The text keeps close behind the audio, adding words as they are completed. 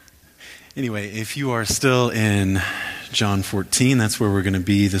Anyway, if you are still in John 14, that's where we're going to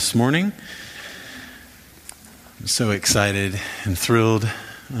be this morning. I'm so excited and thrilled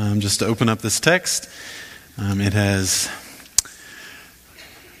just to open up this text. It has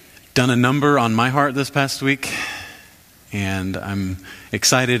done a number on my heart this past week, and I'm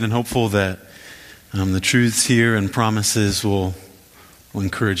excited and hopeful that the truths here and promises will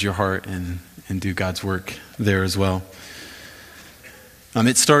encourage your heart and do God's work there as well.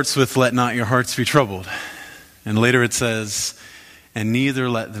 It starts with, "Let not your hearts be troubled." And later it says, "And neither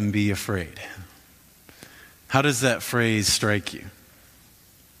let them be afraid." How does that phrase strike you?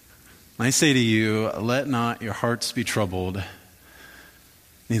 When I say to you, "Let not your hearts be troubled,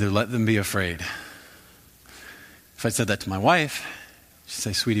 neither let them be afraid." If I said that to my wife, she'd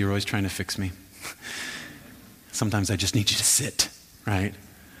say, "Sweetie, you're always trying to fix me. Sometimes I just need you to sit, right?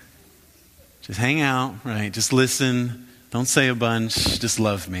 Just hang out, right? Just listen. Don't say a bunch. Just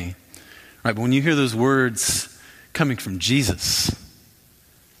love me." Right? But when you hear those words coming from Jesus,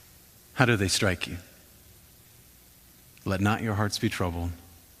 how do they strike you? Let not your hearts be troubled,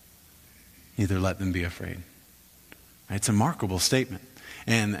 neither let them be afraid. Right? It's a remarkable statement.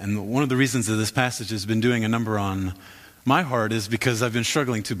 And one of the reasons that this passage has been doing a number on my heart is because I've been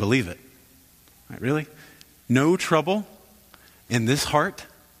struggling to believe it. Right? Really? No trouble in this heart?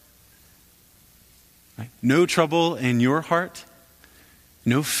 Right? No trouble in your heart?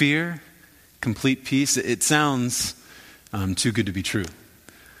 No fear? Complete peace? It sounds too good to be true.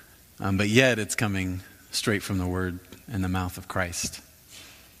 But yet it's coming straight from the Word and the mouth of Christ.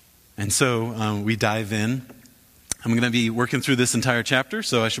 And so we dive in. I'm going to be working through this entire chapter,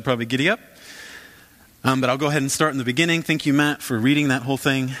 so I should probably giddy up. But I'll go ahead and start in the beginning. Thank you, Matt, for reading that whole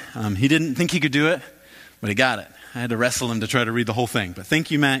thing. He didn't think he could do it, but he got it. I had to wrestle him to try to read the whole thing. But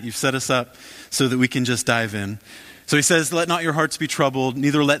thank you, Matt. You've set us up so that we can just dive in. So he says, "Let not your hearts be troubled,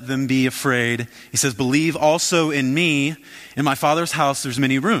 neither let them be afraid." He says, "Believe also in me. In my Father's house there's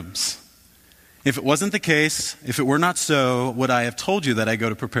many rooms. If it wasn't the case, if it were not so, would I have told you that I go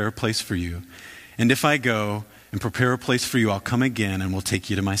to prepare a place for you? And if I go and prepare a place for you, I'll come again and will take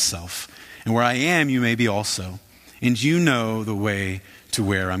you to myself. And where I am, you may be also. And you know the way to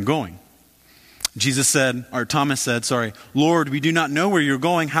where I'm going." Thomas said, "Lord, we do not know where you're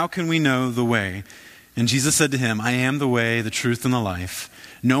going. How can we know the way?" And Jesus said to him, "I am the way, the truth, and the life.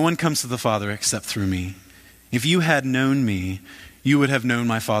 No one comes to the Father except through me. If you had known me, you would have known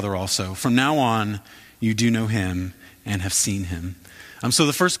my Father also. From now on, you do know him and have seen him." So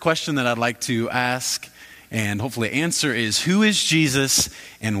the first question that I'd like to ask and hopefully answer is, who is Jesus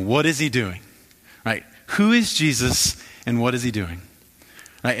and what is he doing? Right? Who is Jesus and what is he doing?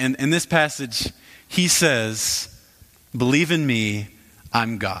 Right? And in this passage, he says, "Believe in me,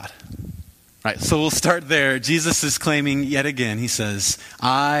 I'm God." Right? So we'll start there. Jesus is claiming yet again, he says,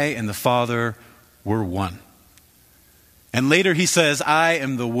 "I and the Father were one." And later he says, "I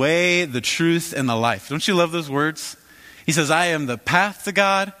am the way, the truth, and the life." Don't you love those words? He says, "I am the path to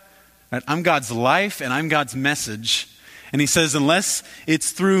God. Right? I'm God's life and I'm God's message." And he says, unless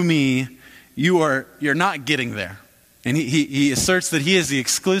it's through me, you're not getting there. And he asserts that he is the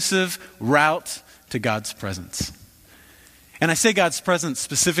exclusive route to God's presence. And I say God's presence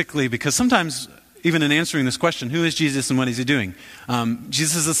specifically because sometimes, even in answering this question, who is Jesus and what is he doing?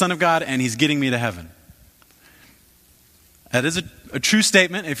 Jesus is the Son of God and he's getting me to heaven. That is a true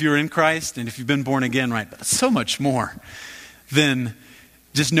statement if you're in Christ and if you've been born again, right? But so much more than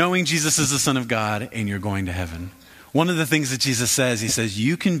just knowing Jesus is the Son of God and you're going to heaven. One of the things that Jesus says, he says,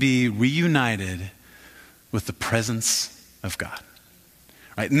 you can be reunited with the presence of God.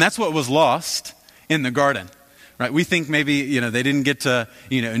 Right? And that's what was lost in the garden. Right? We think maybe, they didn't get to,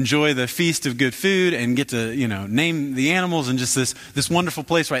 enjoy the feast of good food and get to, name the animals and just this wonderful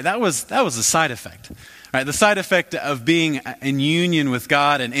place, right? That was a side effect. Right? The side effect of being in union with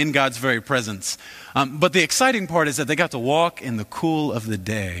God and in God's very presence. But the exciting part is that they got to walk in the cool of the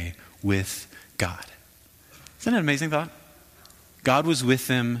day with God. Isn't that an amazing thought? God was with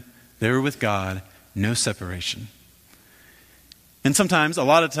them. They were with God. No separation. And a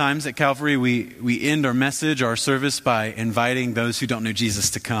lot of times at Calvary, we end our message, our service by inviting those who don't know Jesus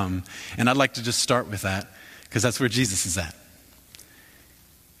to come. And I'd like to just start with that because that's where Jesus is at.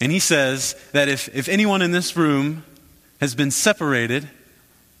 And he says that if anyone in this room has been separated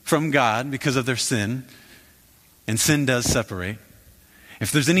from God because of their sin, and sin does separate,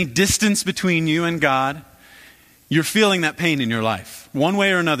 if there's any distance between you and God, you're feeling that pain in your life. One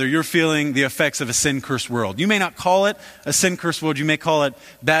way or another, you're feeling the effects of a sin-cursed world. You may not call it a sin-cursed world. You may call it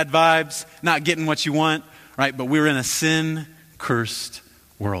bad vibes, not getting what you want, right? But we're in a sin-cursed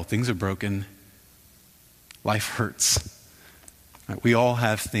world. Things are broken. Life hurts. Right? We all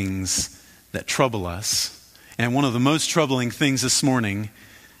have things that trouble us. And one of the most troubling things this morning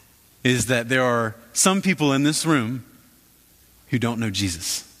is that there are some people in this room who don't know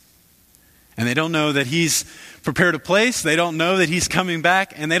Jesus. And they don't know that he's prepared a place. They don't know that he's coming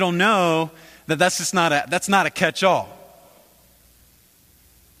back. And they don't know that that's not a catch-all.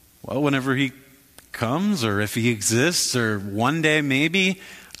 Well, whenever he comes, or if he exists, or one day maybe,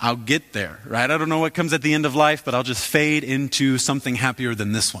 I'll get there, right? I don't know what comes at the end of life, but I'll just fade into something happier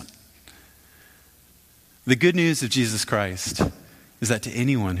than this one. The good news of Jesus Christ is that to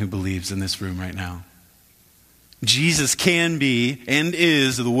anyone who believes in this room right now, Jesus can be and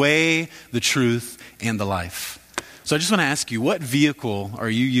is the way, the truth, and the life. So I just want to ask you, what vehicle are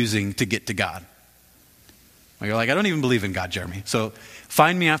you using to get to God? You're like, I don't even believe in God, Jeremy. So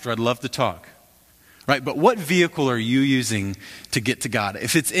find me after. I'd love to talk. Right? But what vehicle are you using to get to God?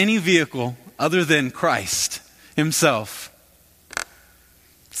 If it's any vehicle other than Christ himself,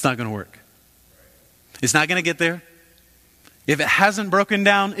 it's not going to work. It's not going to get there. If it hasn't broken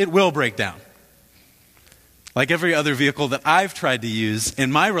down, it will break down. Like every other vehicle that I've tried to use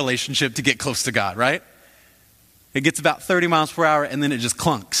in my relationship to get close to God, right? It gets about 30 miles per hour and then it just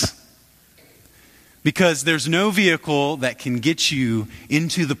clunks. Because there's no vehicle that can get you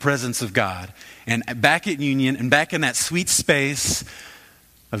into the presence of God and back at union and back in that sweet space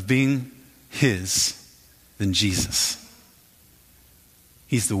of being his than Jesus.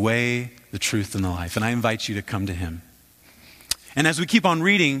 He's the way, the truth, and the life. And I invite you to come to him. And as we keep on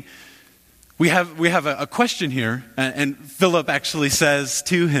reading, we have a question here, and Philip actually says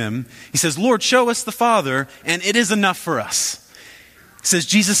to him, he says, Lord, show us the Father, and it is enough for us. It says,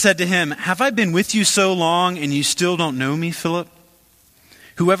 Jesus said to him, have I been with you so long, and you still don't know me, Philip?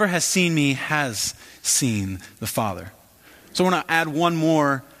 Whoever has seen me has seen the Father. So I want to add one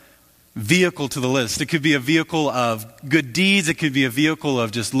more vehicle to the list. It could be a vehicle of good deeds. It could be a vehicle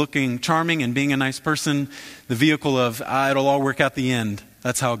of just looking charming and being a nice person. The vehicle of, it'll all work out the end.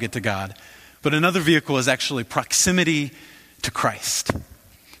 That's how I'll get to God. But another vehicle is actually proximity to Christ.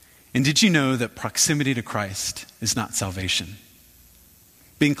 And did you know that proximity to Christ is not salvation?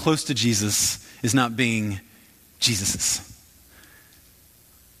 Being close to Jesus is not being Jesus's.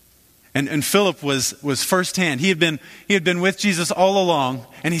 And Philip was firsthand. He had been with Jesus all along,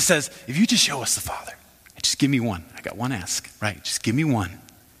 and he says, if you just show us the Father, just give me one. I got one ask, right? Just give me one.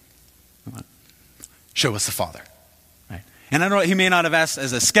 Show us the Father. Right? And I don't know, he may not have asked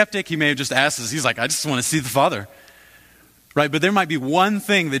as a skeptic, he may have just asked as he's like, I just want to see the Father. Right? But there might be one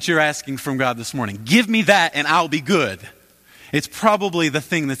thing that you're asking from God this morning. Give me that and I'll be good. It's probably the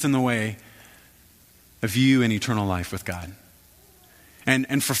thing that's in the way of you and eternal life with God.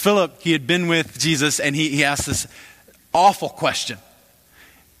 And for Philip, he had been with Jesus, and he asked this awful question,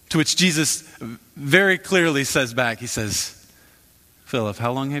 to which Jesus very clearly says back, he says, Philip,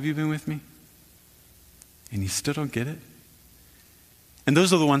 how long have you been with me? And you still don't get it? And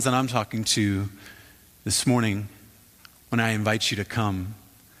those are the ones that I'm talking to this morning when I invite you to come.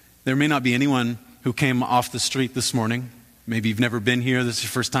 There may not be anyone who came off the street this morning. Maybe you've never been here. This is your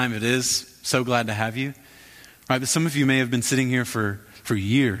first time. It is. So glad to have you. Right, but some of you may have been sitting here for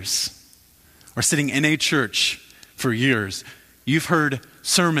years, or sitting in a church for years. You've heard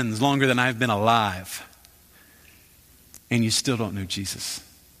sermons longer than I've been alive, and you still don't know Jesus.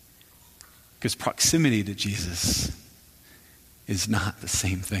 Because proximity to Jesus is not the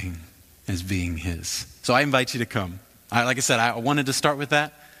same thing as being his. So I invite you to come. Like I said, I wanted to start with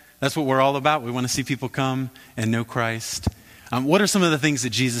that. That's what we're all about. We want to see people come and know Christ. What are some of the things that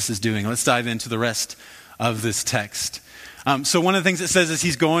Jesus is doing? Let's dive into the rest of this text. So one of the things it says is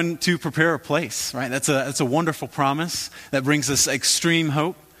he's going to prepare a place, right? That's a wonderful promise that brings us extreme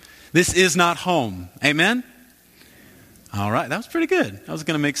hope. This is not home. Amen? All right, that was pretty good. I was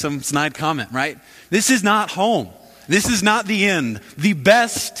going to make some snide comment, right? This is not home. This is not the end. The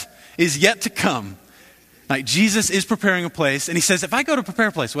best is yet to come. Like, Jesus is preparing a place, and he says, if I go to prepare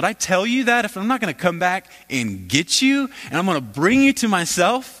a place, would I tell you that if I'm not going to come back and get you, and I'm going to bring you to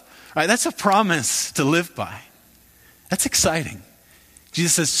myself? Right? That's a promise to live by. That's exciting.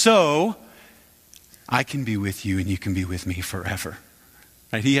 Jesus says, so I can be with you and you can be with me forever.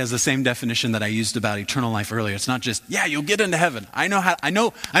 Right? He has the same definition that I used about eternal life earlier. It's not just, yeah, you'll get into heaven. I know how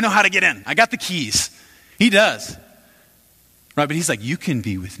to get in. I got the keys. He does. Right? But he's like, you can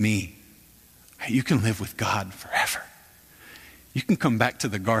be with me. Right? You can live with God forever. You can come back to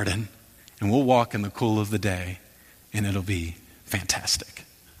the garden and we'll walk in the cool of the day and it'll be fantastic.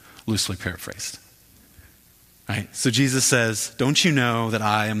 Loosely paraphrased. Right? So Jesus says, don't you know that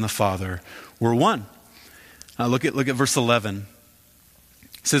I am the Father? We're one. Look at verse 11.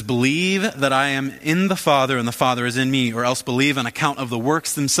 He says, believe that I am in the Father and the Father is in me, or else believe on account of the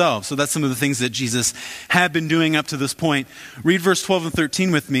works themselves. So that's some of the things that Jesus had been doing up to this point. Read verse 12 and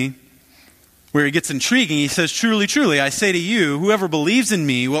 13 with me, where he gets intriguing. He says, truly, truly, I say to you, whoever believes in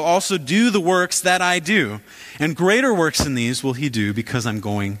me will also do the works that I do. And greater works than these will he do, because I'm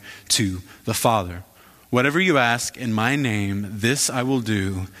going to the Father. Whatever you ask in my name, this I will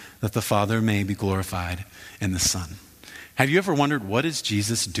do, that the Father may be glorified in the Son. Have you ever wondered, what is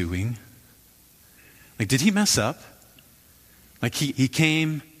Jesus doing? Like, did he mess up? Like, he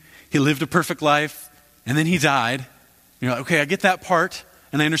came, he lived a perfect life, and then he died. You're like, okay, I get that part,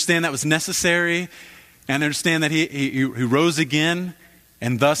 and I understand that was necessary, and I understand that he rose again,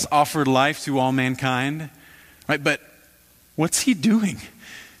 and thus offered life to all mankind. Right? But what's he doing?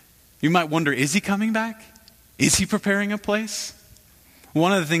 You might wonder, is he coming back? Is he preparing a place?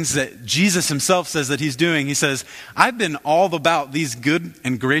 One of the things that Jesus himself says that he's doing, he says, I've been all about these good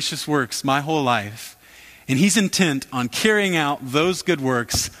and gracious works my whole life, and he's intent on carrying out those good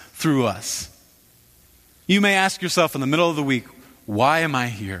works through us. You may ask yourself in the middle of the week, why am I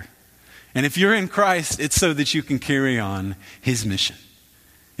here? And if you're in Christ, it's so that you can carry on his mission.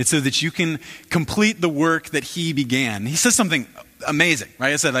 It's so that you can complete the work that he began. He says something amazing,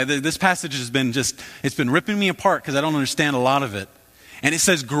 right? I said, this passage has been it's been ripping me apart because I don't understand a lot of it. And it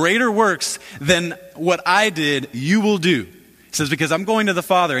says, greater works than what I did, you will do. It says, because I'm going to the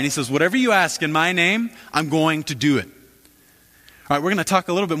Father. And he says, whatever you ask in my name, I'm going to do it. All right, we're going to talk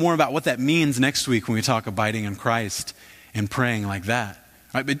a little bit more about what that means next week when we talk abiding in Christ and praying like that.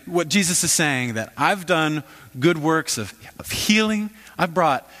 All right, but what Jesus is saying, that I've done good works of healing. I've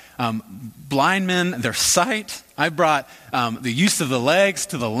brought blind men their sight. I brought the use of the legs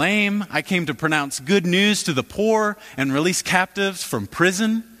to the lame. I came to pronounce good news to the poor and release captives from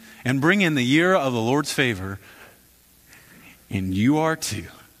prison and bring in the year of the Lord's favor. And you are too.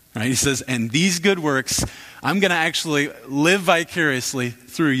 Right? He says, and these good works, I'm going to actually live vicariously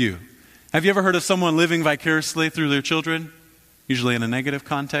through you. Have you ever heard of someone living vicariously through their children? Usually in a negative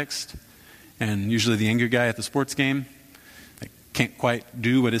context. And usually the angry guy at the sports game can't quite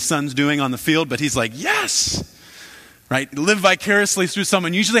do what his son's doing on the field, but he's like, yes! Right? Live vicariously through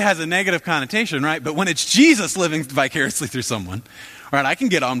someone usually has a negative connotation, right? But when it's Jesus living vicariously through someone, right, I can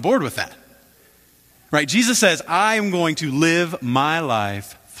get on board with that. Right? Jesus says, I am going to live my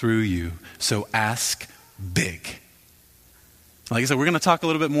life through you, so ask big. Like I said, we're going to talk a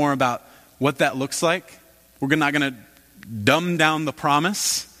little bit more about what that looks like. We're not going to dumb down the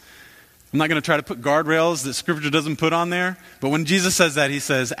promise. I'm not going to try to put guardrails that Scripture doesn't put on there. But when Jesus says that, he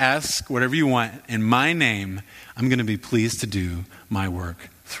says, ask whatever you want. In my name, I'm going to be pleased to do my work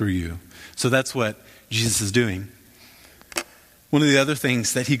through you. So that's what Jesus is doing. One of the other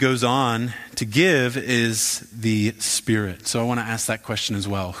things that he goes on to give is the Spirit. So I want to ask that question as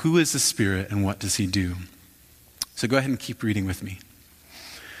well. Who is the Spirit and what does he do? So go ahead and keep reading with me.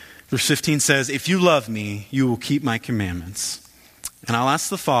 Verse 15 says, if you love me, you will keep my commandments. And I'll ask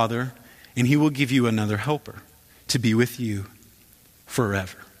the Father, and he will give you another helper to be with you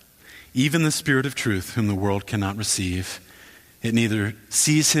forever. Even the Spirit of truth, whom the world cannot receive. It neither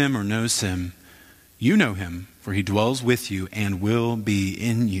sees him or knows him. You know him, for he dwells with you and will be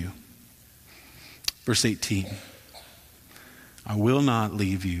in you. Verse 18. I will not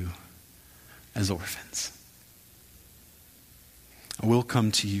leave you as orphans. I will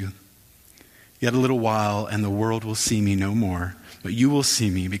come to you. Yet a little while, and the world will see me no more. But you will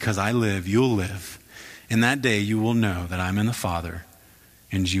see me, because I live, you'll live. In that day you will know that I'm in the Father,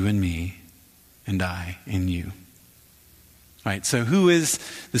 and you in me, and I in you. All right, so who is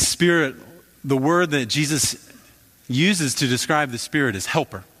the Spirit? The word that Jesus uses to describe the Spirit is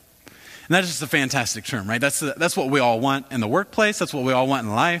helper. And that's just a fantastic term, right? That's what we all want in the workplace. That's what we all want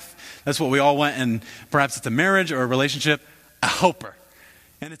in life. That's what we all want in, perhaps it's a marriage or a relationship, a helper.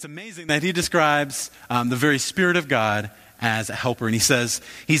 And it's amazing that he describes the very Spirit of God as a helper. And he says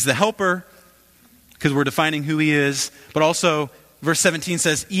he's the helper because we're defining who he is. But also, verse 17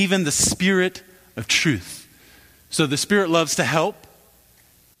 says, even the Spirit of truth. So the Spirit loves to help,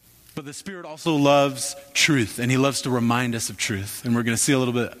 but the Spirit also loves truth. And he loves to remind us of truth. And we're going to see a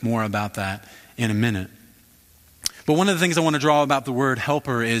little bit more about that in a minute. But one of the things I want to draw about the word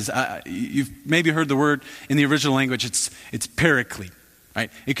helper is, you've maybe heard the word in the original language, it's paraclete. Right?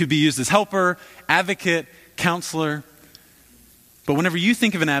 It could be used as helper, advocate, counselor. But whenever you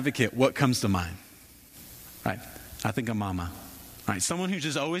think of an advocate, what comes to mind? Right? I think of mama. Right? Someone who's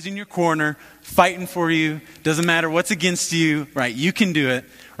just always in your corner, fighting for you. Doesn't matter what's against you. Right? You can do it.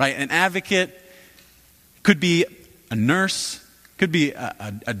 Right? An advocate could be a nurse, could be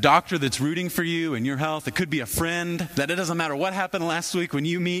a doctor that's rooting for you and your health. It could be a friend that it doesn't matter what happened last week when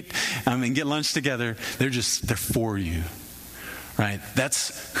you meet and get lunch together. They're for you, right?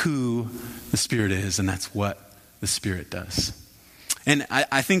 That's who the Spirit is, and that's what the Spirit does. And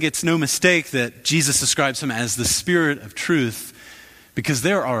I think it's no mistake that Jesus describes him as the Spirit of truth, because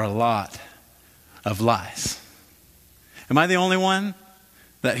there are a lot of lies. Am I the only one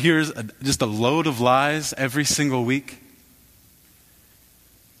that hears just a load of lies every single week?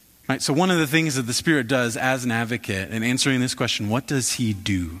 Right, so one of the things that the Spirit does as an advocate in answering this question, what does he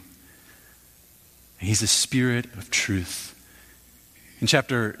do? He's a Spirit of truth. In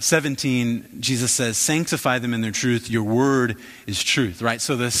chapter 17, Jesus says, sanctify them in their truth. Your word is truth, right?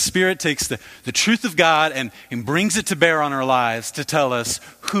 So the Spirit takes the truth of God and brings it to bear on our lives to tell us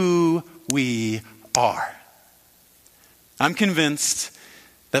who we are. I'm convinced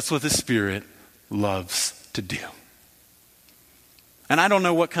that's what the Spirit loves to do. And I don't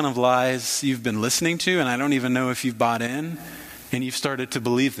know what kind of lies you've been listening to, and I don't even know if you've bought in and you've started to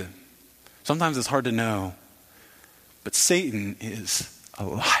believe them. Sometimes it's hard to know. But Satan is a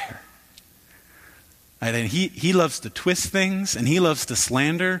liar. Right? And he loves to twist things, and he loves to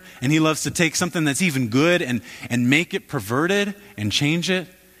slander, and he loves to take something that's even good and make it perverted and change it.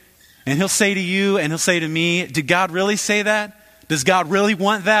 And he'll say to you and he'll say to me, did God really say that? Does God really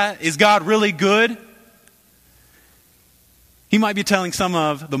want that? Is God really good? He might be telling some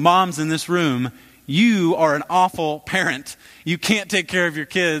of the moms in this room, you are an awful parent. You can't take care of your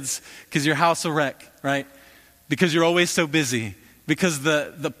kids because your house a wreck, right? Because you're always so busy. Because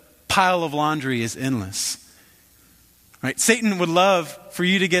the pile of laundry is endless. Right? Satan would love for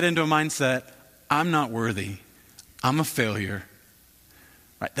you to get into a mindset, I'm not worthy. I'm a failure.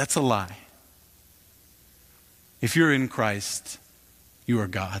 Right? That's a lie. If you're in Christ, you are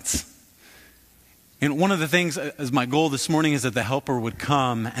God's. And one of the things as my goal this morning is that the Helper would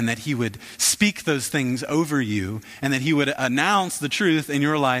come and that he would speak those things over you and that he would announce the truth in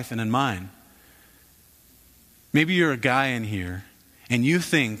your life and in mine. Maybe you're a guy in here and you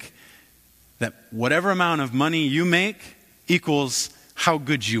think that whatever amount of money you make equals how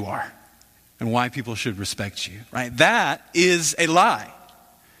good you are and why people should respect you, right? That is a lie,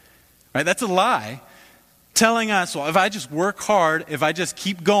 right? That's a lie telling us, well, if I just work hard, if I just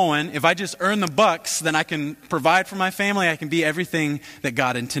keep going, if I just earn the bucks, then I can provide for my family, I can be everything that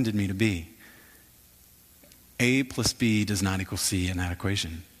God intended me to be. A plus B does not equal C in that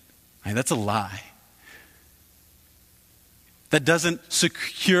equation. Right? That's a lie. That doesn't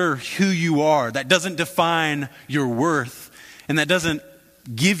secure who you are. That doesn't define your worth. And that doesn't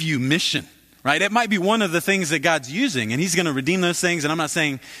give you mission, right? It might be one of the things that God's using, and he's going to redeem those things. And I'm not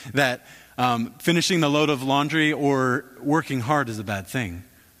saying that finishing the load of laundry or working hard is a bad thing.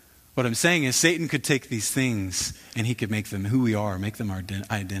 What I'm saying is Satan could take these things and he could make them who we are, make them our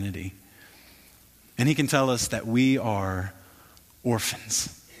identity. And he can tell us that we are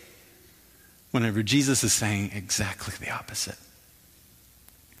orphans. Whenever Jesus is saying exactly the opposite.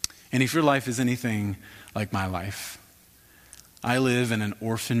 And if your life is anything like my life, I live in an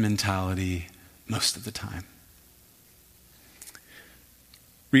orphan mentality most of the time.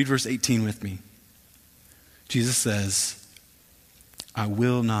 Read verse 18 with me. Jesus says, I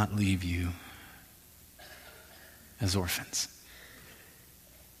will not leave you as orphans.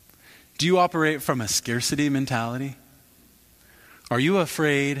 Do you operate from a scarcity mentality? Are you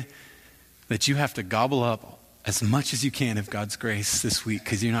afraid that you have to gobble up as much as you can of God's grace this week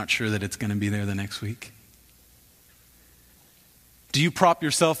because you're not sure that it's going to be there the next week? Do you prop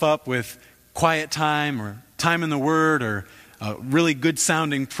yourself up with quiet time or time in the Word or really good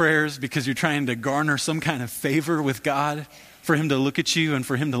sounding prayers because you're trying to garner some kind of favor with God for him to look at you and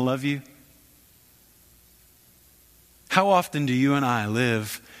for him to love you? How often do you and I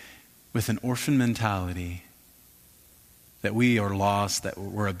live with an orphan mentality that we are lost, that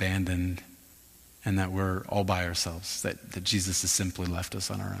we're abandoned, and that we're all by ourselves, that Jesus has simply left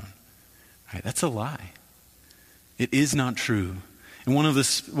us on our own? Right? That's a lie. It is not true. And one of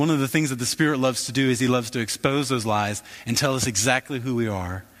the things that the Spirit loves to do is he loves to expose those lies and tell us exactly who we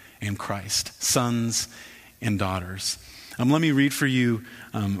are in Christ, sons and daughters. Let me read for you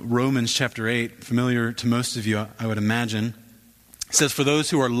Romans chapter 8, familiar to most of you, I would imagine. It says, for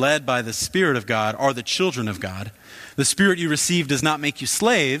those who are led by the Spirit of God are the children of God. The Spirit you receive does not make you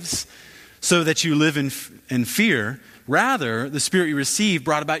slaves so that you live in fear. Rather, the Spirit you receive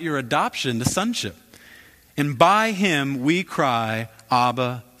brought about your adoption to sonship. And by him we cry,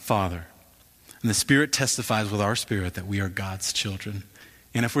 Abba, Father. And the Spirit testifies with our spirit that we are God's children.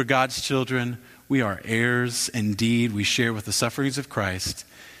 And if we're God's children, we are heirs indeed. We share with the sufferings of Christ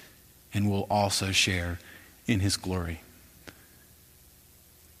and will also share in his glory.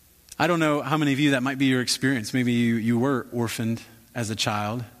 I don't know how many of you that might be your experience. Maybe you were orphaned as a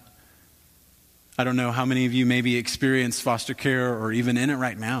child. I don't know how many of you maybe experience foster care or even in it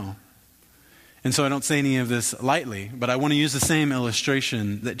right now. And so I don't say any of this lightly, but I want to use the same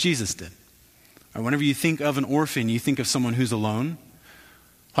illustration that Jesus did. Whenever you think of an orphan, you think of someone who's alone,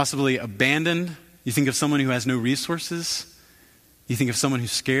 possibly abandoned. You think of someone who has no resources. You think of someone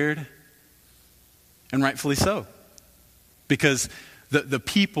who's scared. And rightfully so. Because the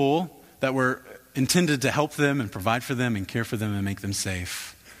people that were intended to help them and provide for them and care for them and make them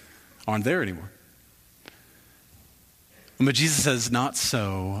safe aren't there anymore. But Jesus says, not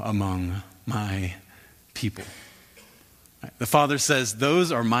so among my people. The Father says, those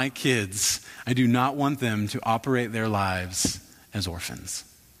are my kids. I do not want them to operate their lives as orphans.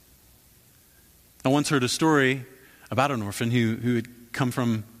 I once heard a story about an orphan who had come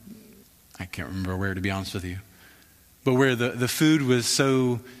from, I can't remember where, to be honest with you, but where the food was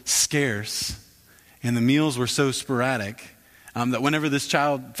so scarce and the meals were so sporadic that whenever this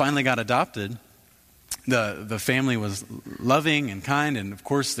child finally got adopted, the family was loving and kind, and of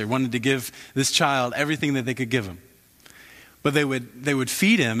course they wanted to give this child everything that they could give him. But they would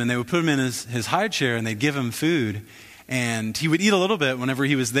feed him, and they would put him in his high chair, and they'd give him food, and he would eat a little bit whenever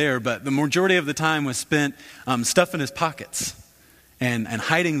he was there, but the majority of the time was spent stuffing his pockets and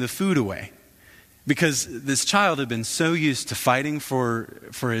hiding the food away. Because this child had been so used to fighting for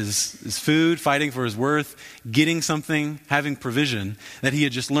his food, fighting for his worth, getting something, having provision, that he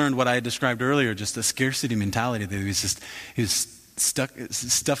had just learned what I had described earlier, just a scarcity mentality, that he was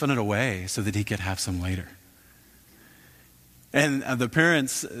stuffing it away so that he could have some later. And the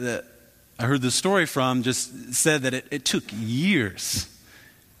parents that I heard the story from just said that it took years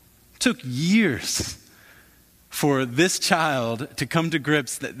for this child to come to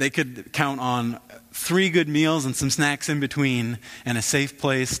grips that they could count on 3 good meals and some snacks in between, and a safe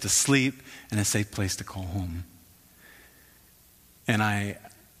place to sleep and a safe place to call home. And I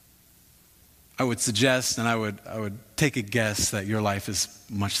would suggest, and I would take a guess that your life is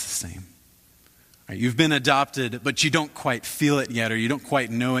much the same. Right? You've been adopted, but you don't quite feel it yet, or you don't quite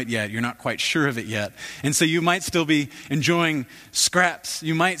know it yet. You're not quite sure of it yet. And so you might still be enjoying scraps.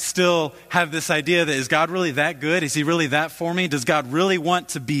 You might still have this idea that, is God really that good? Is he really that for me? Does God really want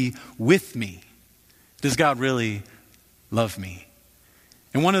to be with me? Does God really love me?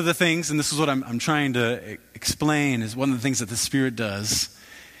 And one of the things, and this is what I'm trying to explain, is one of the things that the Spirit does.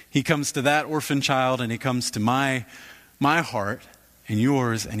 He comes to that orphan child, and he comes to my heart and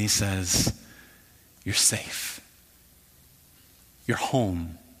yours, and he says, you're safe. You're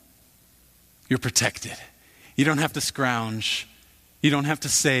home. You're protected. You don't have to scrounge. You don't have to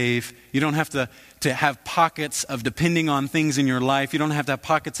save. You don't have to have pockets of depending on things in your life. You don't have to have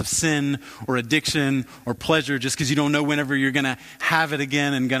pockets of sin or addiction or pleasure just because you don't know whenever you're going to have it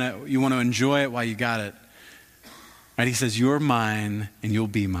again and you want to enjoy it while you got it. Right? He says, you're mine and you'll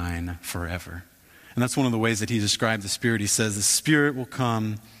be mine forever. And that's one of the ways that he described the Spirit. He says, the Spirit will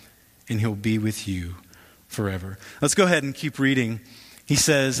come and he'll be with you forever. Let's go ahead and keep reading. He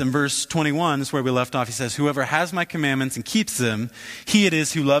says in verse 21, this is where we left off, he says, whoever has my commandments and keeps them, he it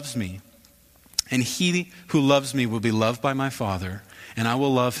is who loves me. And he who loves me will be loved by my Father, and I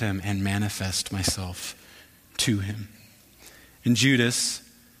will love him and manifest myself to him. And Judas,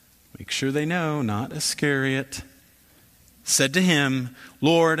 make sure they know, not Iscariot, said to him,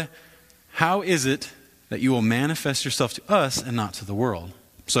 Lord, how is it that you will manifest yourself to us and not to the world?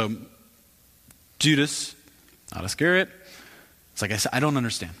 So Judas, not Iscariot, it's like I said, I don't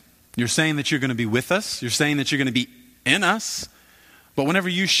understand. You're saying that you're going to be with us. You're saying that you're going to be in us. But whenever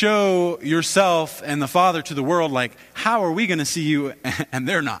you show yourself and the Father to the world, like, how are we going to see you and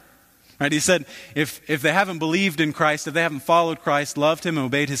they're not? Right? He said, if they haven't believed in Christ, if they haven't followed Christ, loved him, and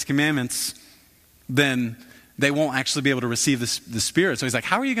obeyed his commandments, then they won't actually be able to receive the Spirit. So he's like,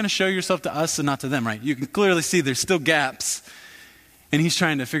 how are you going to show yourself to us and not to them? Right? You can clearly see there's still gaps. And he's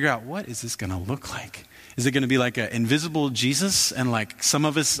trying to figure out, what is this going to look like? Is it going to be like an invisible Jesus, and like some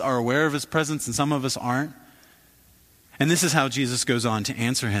of us are aware of his presence and some of us aren't? And this is how Jesus goes on to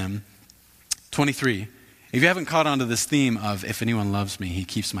answer him. 23. If you haven't caught on to this theme of, if anyone loves me, he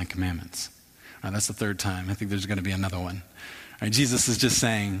keeps my commandments. Right, that's the 3rd time. I think there's going to be another one. Right, Jesus is just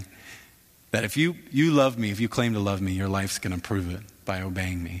saying that if you love me, if you claim to love me, your life's going to prove it by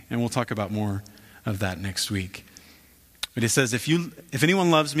obeying me. And we'll talk about more of that next week. But it says, if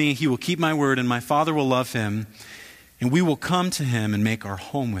anyone loves me, he will keep my word, and my Father will love him, and we will come to him and make our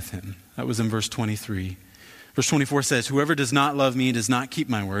home with him. That was in verse 23. Verse 24 says, whoever does not love me does not keep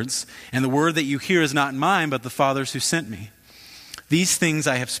my words, and the word that you hear is not mine, but the Father's who sent me. These things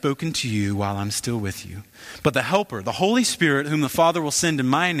I have spoken to you while I'm still with you. But the Helper, the Holy Spirit, whom the Father will send in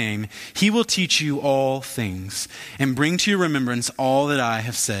my name, he will teach you all things and bring to your remembrance all that I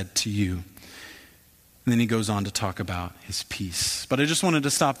have said to you. And then he goes on to talk about his peace. But I just wanted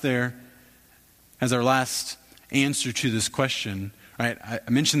to stop there as our last answer to this question. Right? I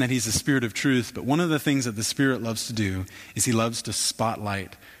mentioned that he's the Spirit of truth, but one of the things that the Spirit loves to do is he loves to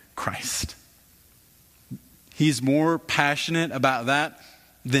spotlight Christ. He's more passionate about that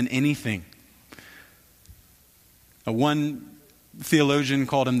than anything. One theologian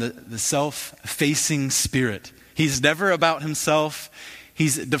called him the self-effacing Spirit. He's never about himself.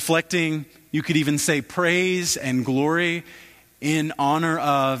 He's deflecting, you could even say, praise and glory in honor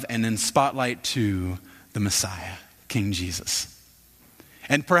of and in spotlight to the Messiah, King Jesus.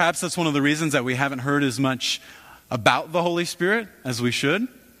 And perhaps that's one of the reasons that we haven't heard as much about the Holy Spirit as we should.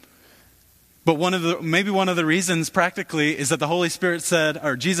 But maybe one of the reasons practically is that the Holy Spirit said,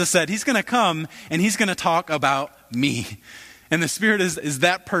 or Jesus said, he's going to come and he's going to talk about me. And the Spirit is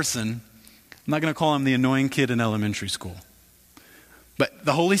that person. I'm not going to call him the annoying kid in elementary school. But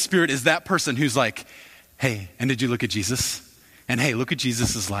the Holy Spirit is that person who's like, hey, and did you look at Jesus? And hey, look at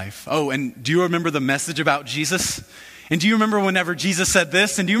Jesus' life. Oh, and do you remember the message about Jesus? And do you remember whenever Jesus said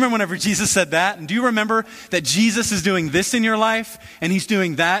this? And do you remember whenever Jesus said that? And do you remember that Jesus is doing this in your life and he's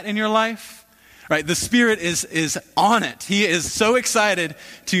doing that in your life? Right? The Spirit is on it. He is so excited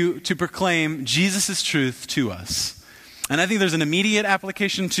to proclaim Jesus' truth to us. And I think there's an immediate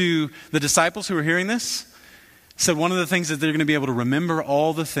application to the disciples who are hearing this. So one of the things that they're going to be able to remember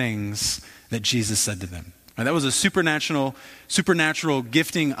all the things that Jesus said to them. Right? That was a supernatural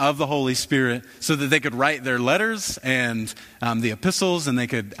gifting of the Holy Spirit so that they could write their letters and the epistles and they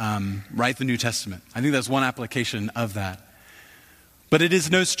could write the New Testament. I think that's one application of that. But it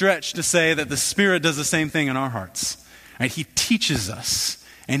is no stretch to say that the Spirit does the same thing in our hearts. Right? He teaches us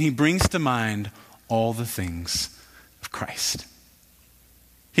and he brings to mind all the things of Christ.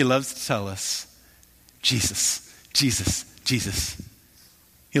 He loves to tell us, Jesus, Jesus, Jesus.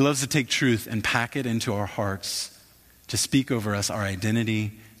 He loves to take truth and pack it into our hearts, to speak over us our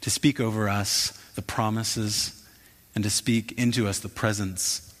identity, to speak over us the promises, and to speak into us the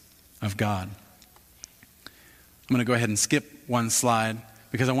presence of God. I'm going to go ahead and skip one slide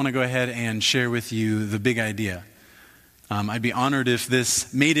because I want to go ahead and share with you the big idea. I'd be honored if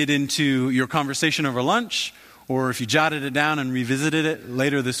this made it into your conversation over lunch, or if you jotted it down and revisited it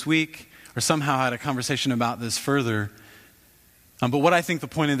later this week, or somehow had a conversation about this further. But what I think the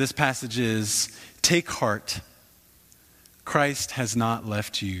point of this passage is, take heart. Christ has not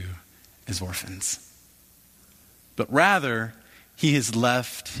left you as orphans, but rather he has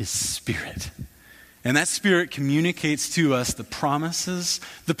left his Spirit. And that Spirit communicates to us the promises,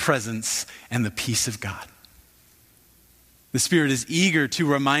 the presence, and the peace of God. The Spirit is eager to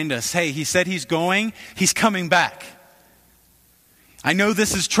remind us, hey, he said he's going, he's coming back. I know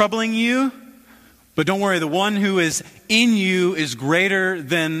this is troubling you, but don't worry, the one who is in you is greater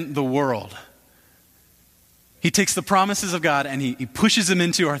than the world. He takes the promises of God and he pushes them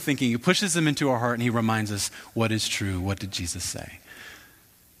into our thinking, he pushes them into our heart, and he reminds us what is true, what did Jesus say.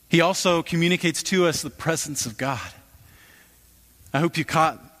 He also communicates to us the presence of God. I hope you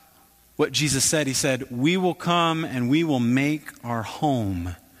caught what Jesus said. He said, we will come and we will make our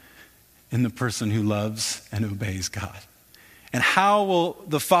home in the person who loves and obeys God. And how will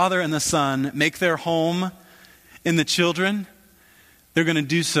the Father and the Son make their home in the children? They're going to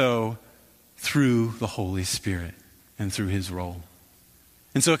do so through the Holy Spirit and through his role.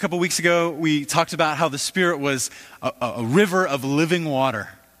 And so a couple weeks ago, we talked about how the Spirit was a river of living water.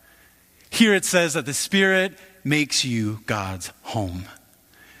 Here it says that the Spirit makes you God's home,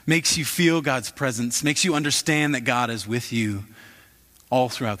 makes you feel God's presence, makes you understand that God is with you all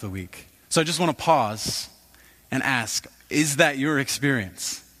throughout the week. So I just want to pause and ask, is that your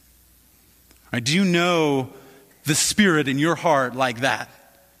experience? Right, do you know the Spirit in your heart like that?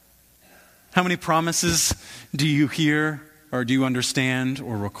 How many promises do you hear or do you understand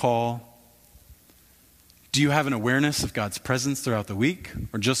or recall? Do you have an awareness of God's presence throughout the week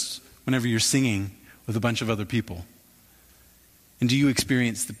or just whenever you're singing with a bunch of other people? And do you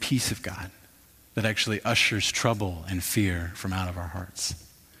experience the peace of God that actually ushers trouble and fear from out of our hearts?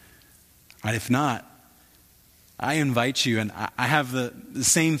 Right, if not, I invite you, and I have the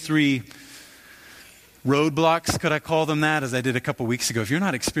same 3 roadblocks, could I call them that, as I did a couple weeks ago. If you're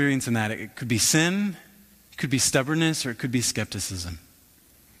not experiencing that, it could be sin, it could be stubbornness, or it could be skepticism.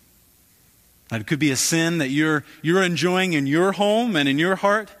 It could be a sin that you're enjoying in your home and in your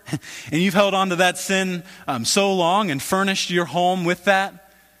heart, and you've held on to that sin so long and furnished your home with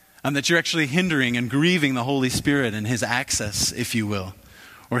that that you're actually hindering and grieving the Holy Spirit and his access, if you will,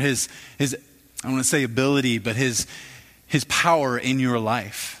 or his I want to say ability, but his power in your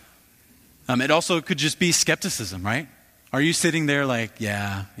life. It also could just be skepticism, right? Are you sitting there like,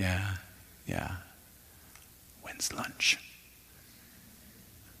 yeah, when's lunch?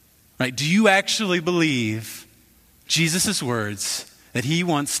 Right? Do you actually believe Jesus' words that he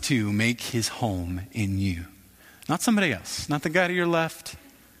wants to make his home in you? Not somebody else, not the guy to your left,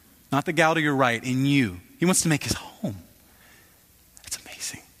 not the gal to your right, in you. He wants to make his home. That's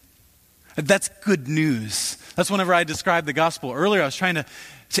amazing. That's good news. That's whenever I described the gospel earlier, I was trying to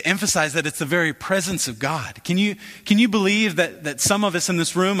emphasize that it's the very presence of God. Can you believe that some of us in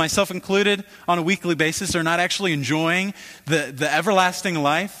this room, myself included, on a weekly basis are not actually enjoying the everlasting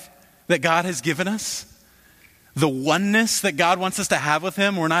life that God has given us? The oneness that God wants us to have with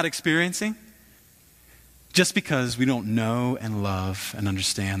him we're not experiencing? Just because we don't know and love and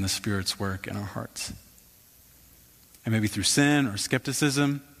understand the Spirit's work in our hearts. And maybe through sin or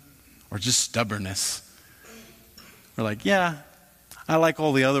skepticism or just stubbornness. We're like, yeah, I like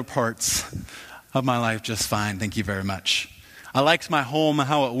all the other parts of my life just fine. Thank you very much. I liked my home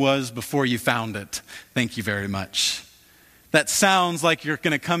how it was before you found it. Thank you very much. That sounds like you're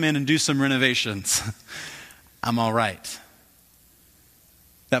going to come in and do some renovations. I'm all right.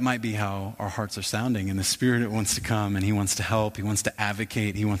 That might be how our hearts are sounding. And the Spirit wants to come and he wants to help. He wants to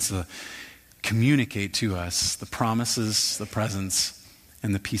advocate. He wants to communicate to us the promises, the presence,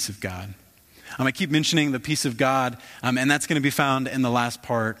 and the peace of God. I keep mentioning the peace of God, and that's going to be found in the last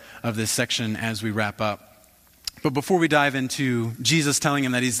part of this section as we wrap up. But before we dive into Jesus telling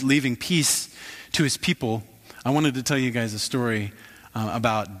him that he's leaving peace to his people, I wanted to tell you guys a story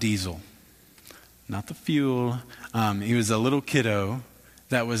about Diesel. Not the fuel. He was a little kiddo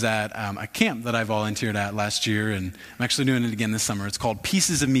that was at a camp that I volunteered at last year, and I'm actually doing it again this summer. It's called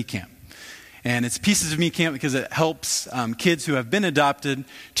Pieces of Me Camp. And it's Pieces of Me Camp because it helps kids who have been adopted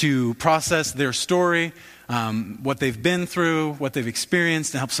to process their story, what they've been through, what they've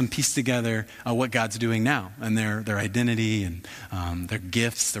experienced, and helps them piece together what God's doing now, and their identity and their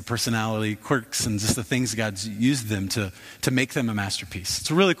gifts, their personality, quirks, and just the things God's used them to make them a masterpiece.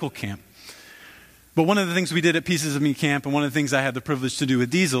 It's a really cool camp. But one of the things we did at Pieces of Me Camp, and one of the things I had the privilege to do with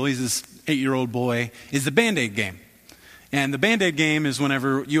Diesel, he's this 8-year-old boy, is the Band-Aid game. And the Band-Aid game is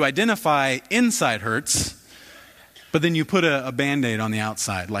whenever you identify inside hurts, but then you put a Band-Aid on the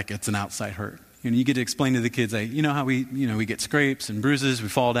outside, like it's an outside hurt. You get to explain to the kids, like, you know how we get scrapes and bruises, we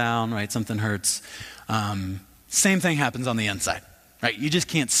fall down, right? Something hurts. Same thing happens on the inside, right? You just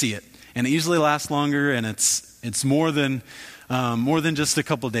can't see it. And it usually lasts longer, and it's more than just a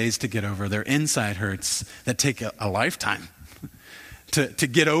couple days to get over. They're inside hurts that take a lifetime to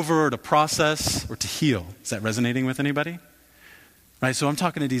get over or to process or to heal. Is that resonating with anybody? Right, so I'm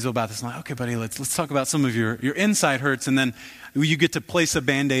talking to Diesel about this. I'm like, okay, buddy, let's talk about some of your inside hurts, and then you get to place a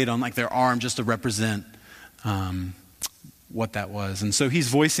Band-Aid on like their arm just to represent what that was. And so he's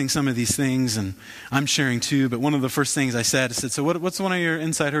voicing some of these things, and I'm sharing too. But one of the first things I said, so what's one of your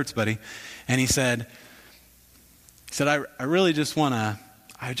inside hurts, buddy? And he said, I really just want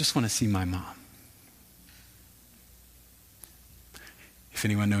to see my mom. If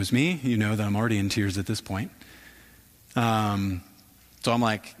anyone knows me, you know that I'm already in tears at this point. So I'm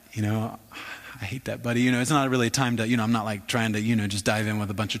like, I hate that, buddy. It's not really a time to, I'm not like trying to, just dive in with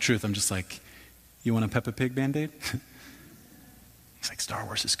a bunch of truth. I'm just like, you want a Peppa Pig Band-Aid? He's like, Star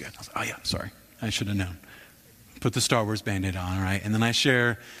Wars is good. I was like, oh yeah, sorry. I should have known. Put the Star Wars Band-Aid on, all right? And then I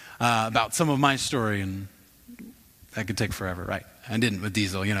share about some of my story, and that could take forever, right? I didn't with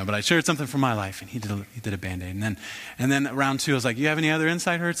Diesel, but I shared something from my life, and he did a Band-Aid. And then round 2, I was like, you have any other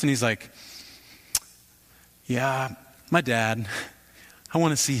inside hurts? And he's like, yeah, my dad, I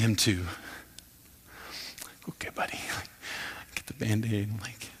want to see him too. Okay, buddy. Get the Band-Aid. I'm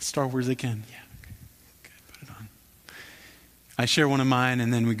like, Star Wars again? Yeah, okay, put it on. I share one of mine,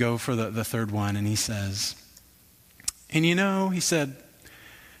 and then we go for the third one, and he says, and he said,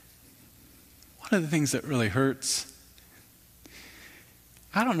 one of the things that really hurts,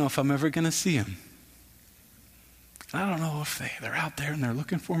 I don't know if I'm ever going to see him. I don't know if they're out there and they're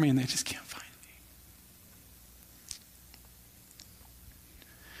looking for me and they just can't find me.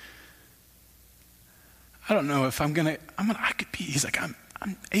 I don't know if I could be, he's like, I'm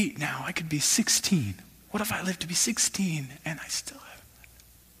 8 now, I could be 16. What if I live to be 16 and I still haven't?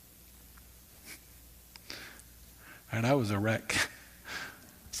 Right, I was a wreck.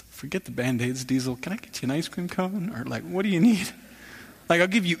 So forget the Band-Aids, Diesel. Can I get you an ice cream cone? Or like, what do you need? Like, I'll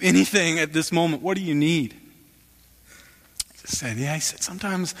give you anything at this moment. What do you need? He said,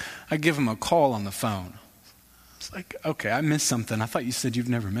 sometimes I give him a call on the phone. was like, okay, I missed something. I thought you said you've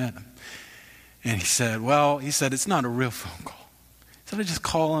never met him. And he said, well, it's not a real phone call. He said, I just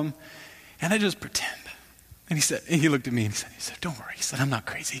call him and I just pretend. And he looked at me and he said, don't worry. He said, I'm not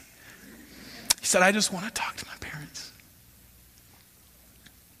crazy. He said, I just want to talk to my parents.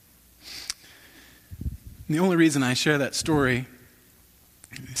 And the only reason I share that story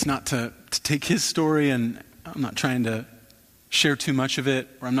is not to take his story, and I'm not trying to share too much of it,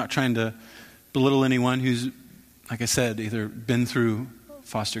 or I'm not trying to belittle anyone who's, like I said, either been through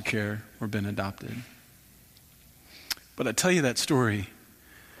foster care or been adopted. But I tell you that story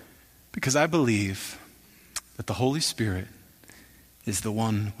because I believe that the Holy Spirit is the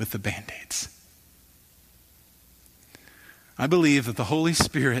one with the Band-Aids. I believe that the Holy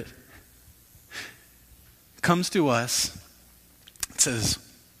Spirit comes to us and says,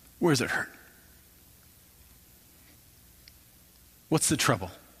 where does it hurt? What's the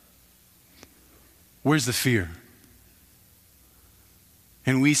trouble? Where's the fear?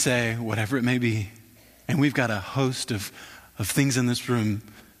 And we say, whatever it may be, and we've got a host of things in this room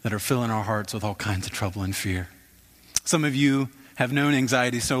that are filling our hearts with all kinds of trouble and fear. Some of you have known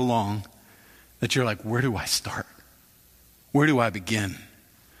anxiety so long that you're like, where do I start? Where do I begin?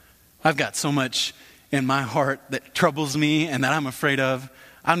 I've got so much in my heart that troubles me and that I'm afraid of.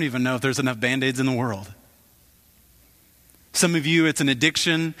 I don't even know if there's enough Band-Aids in the world. Some of you, it's an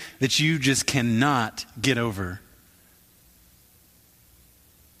addiction that you just cannot get over.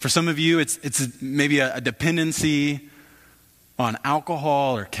 For some of you, it's maybe a dependency on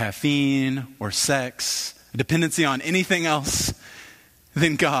alcohol or caffeine or sex, a dependency on anything else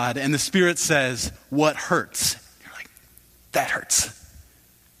than God. And the Spirit says, what hurts? You're like, that hurts.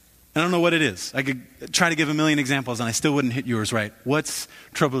 I don't know what it is. I could try to give a million examples and I still wouldn't hit yours right. What's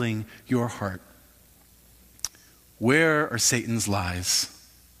troubling your heart? Where are Satan's lies?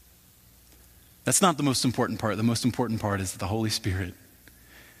 That's not the most important part. The most important part is that the Holy Spirit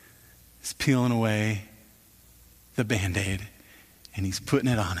is peeling away the Band-Aid and he's putting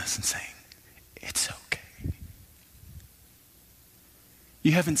it on us and saying, it's okay.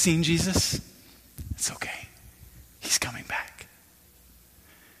 You haven't seen Jesus? It's okay. He's coming back.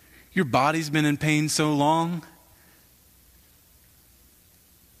 Your body's been in pain so long?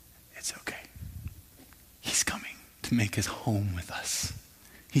 It's okay. He's coming to make his home with us.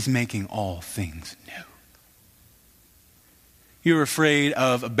 He's making all things new. You're afraid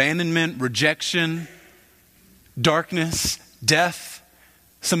of abandonment, rejection, darkness, death.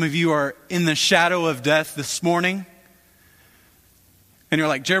 Some of you are in the shadow of death this morning. And you're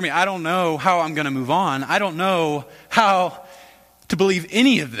like, Jeremy, I don't know how I'm going to move on. I don't know how to believe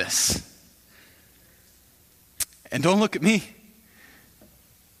any of this. And don't look at me.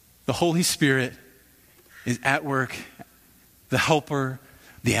 The Holy Spirit is at work, the helper,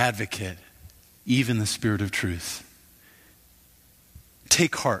 the advocate, even the Spirit of truth.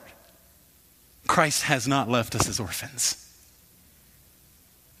 Take heart. Christ has not left us as orphans,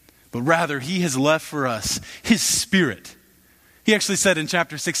 but rather he has left for us his Spirit. He actually said in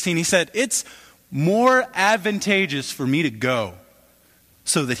chapter 16, he said, it's more advantageous for me to go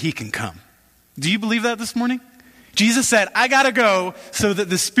so that he can come. Do you believe that this morning? Jesus said, I got to go so that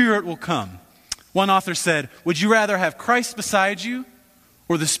the Spirit will come. One author said, would you rather have Christ beside you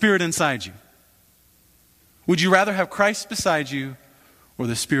or the Spirit inside you? Would you rather have Christ beside you or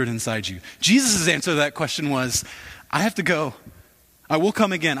the Spirit inside you? Jesus' answer to that question was, I have to go. I will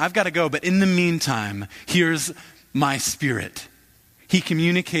come again. I've got to go. But in the meantime, here's my Spirit. He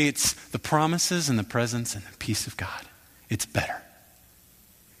communicates the promises and the presence and the peace of God. It's better.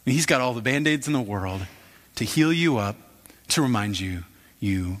 And he's got all the Band-Aids in the world to heal you up, to remind you,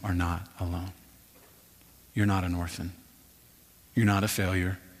 you are not alone. You're not an orphan. You're not a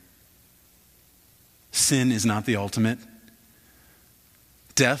failure. Sin is not the ultimate.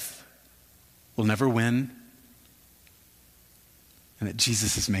 Death will never win. And that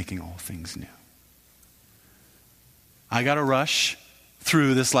Jesus is making all things new. I got to rush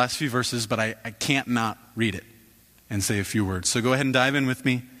through this last few verses, but I can't not read it and say a few words. So go ahead and dive in with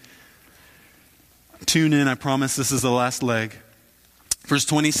me. Tune in. I promise this is the last leg. Verse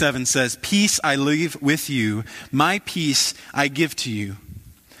 27 says, peace I leave with you, my peace I give to you.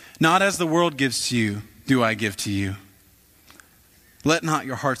 Not as the world gives to you, do I give to you. Let not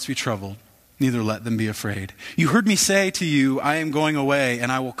your hearts be troubled, neither let them be afraid. You heard me say to you, I am going away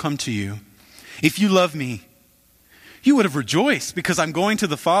and I will come to you. If you love me, you would have rejoiced because I'm going to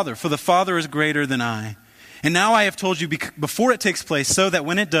the Father, for the Father is greater than I. And now I have told you before it takes place, so that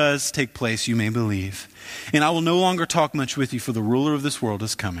when it does take place, you may believe. And I will no longer talk much with you, for the ruler of this world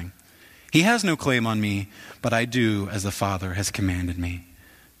is coming. He has no claim on me, but I do as the Father has commanded me,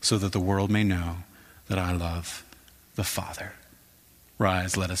 so that the world may know that I love the Father.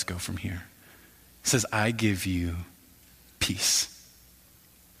 Rise, let us go from here. He says, I give you peace.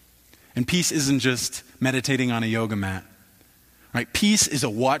 And peace isn't just meditating on a yoga mat, right? Peace is a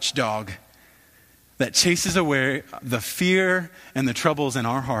watchdog that chases away the fear and the troubles in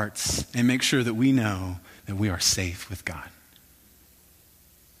our hearts and makes sure that we know that we are safe with God.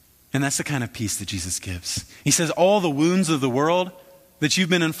 And that's the kind of peace that Jesus gives. He says, all the wounds of the world that you've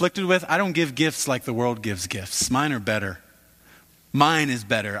been inflicted with, I don't give gifts like the world gives gifts. Mine are better. Mine is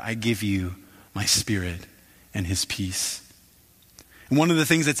better. I give you my Spirit and his peace. And one of the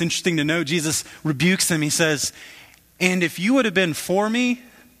things that's interesting to know, Jesus rebukes them. He says, and if you would have been for me,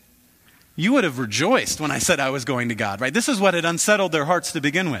 you would have rejoiced when I said I was going to God, right? This is what had unsettled their hearts to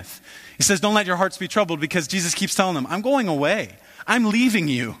begin with. He says, don't let your hearts be troubled, because Jesus keeps telling them, I'm going away. I'm leaving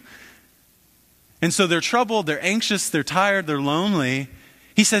you. And so they're troubled, they're anxious, they're tired, they're lonely.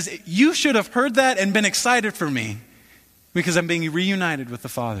 He says, you should have heard that and been excited for me, because I'm being reunited with the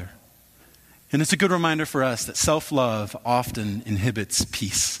Father. And it's a good reminder for us that self-love often inhibits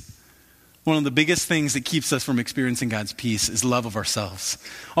peace. One of the biggest things that keeps us from experiencing God's peace is love of ourselves.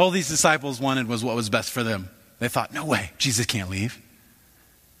 All these disciples wanted was what was best for them. They thought, no way, Jesus can't leave.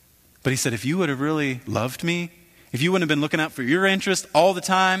 But he said, if you would have really loved me, if you wouldn't have been looking out for your interest all the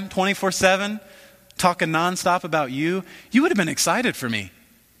time, 24/7, talking nonstop about you, you would have been excited for me.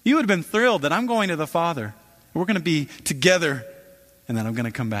 You would have been thrilled that I'm going to the Father. We're going to be together, and then I'm going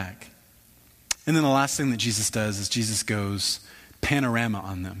to come back. And then the last thing that Jesus does is Jesus goes panorama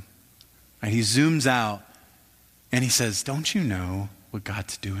on them. Right? He zooms out and he says, don't you know what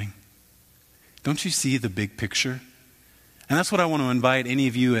God's doing? Don't you see the big picture? And that's what I want to invite any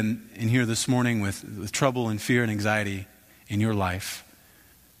of you in here this morning with trouble and fear and anxiety in your life.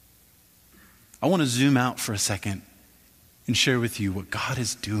 I want to zoom out for a second and share with you what God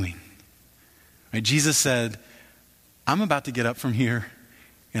is doing. Right? Jesus said, I'm about to get up from here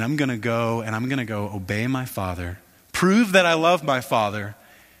and I'm going to go obey my Father, prove that I love my Father.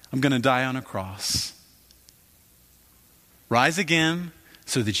 I'm going to die on a cross. Rise again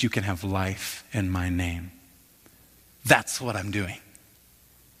so that you can have life in my name. That's what I'm doing.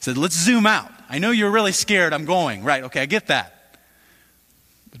 He said, let's zoom out. I know you're really scared. I'm going. Right, okay, I get that.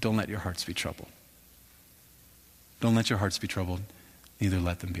 But don't let your hearts be troubled. Don't let your hearts be troubled. Neither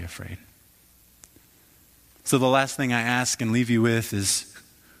let them be afraid. So the last thing I ask and leave you with is,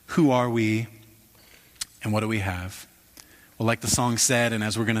 who are we and what do we have? Well, like the song said, and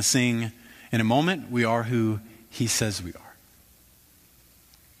as we're going to sing in a moment, we are who he says we are.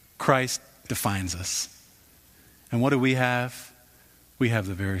 Christ defines us. And what do we have? We have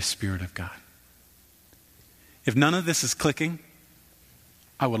the very Spirit of God. If none of this is clicking,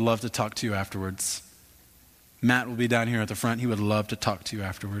 I would love to talk to you afterwards. Matt will be down here at the front. He would love to talk to you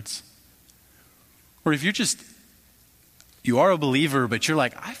afterwards. Or if you are a believer, but you're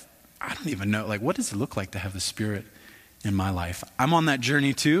like, I don't even know, like, what does it look like to have the Spirit in my life? I'm on that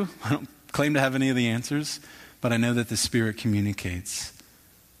journey too. I don't claim to have any of the answers, but I know that the Spirit communicates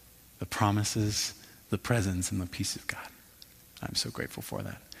the promises, the presence, and the peace of God. I'm so grateful for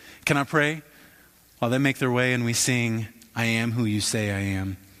that. Can I pray? While they make their way and we sing, I am who you say I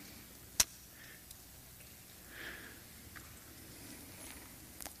am.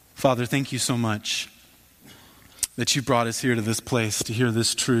 Father, thank you so much that you brought us here to this place to hear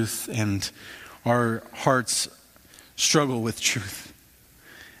this truth, and our hearts struggle with truth.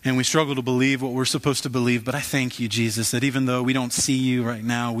 And we struggle to believe what we're supposed to believe, but I thank you, Jesus, that even though we don't see you right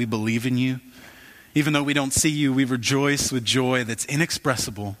now, we believe in you. Even though we don't see you, we rejoice with joy that's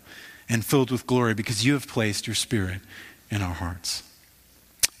inexpressible and filled with glory because you have placed your Spirit in our hearts.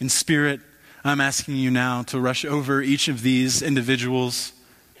 In Spirit, I'm asking you now to rush over each of these individuals.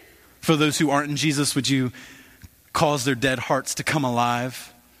 For those who aren't in Jesus, would you cause their dead hearts to come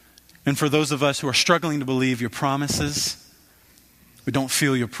alive? And for those of us who are struggling to believe your promises, we don't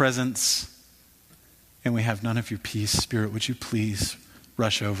feel your presence, and we have none of your peace, Spirit, would you please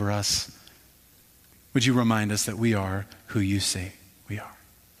rush over us? Would you remind us that we are who you say we are,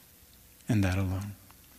 and that alone?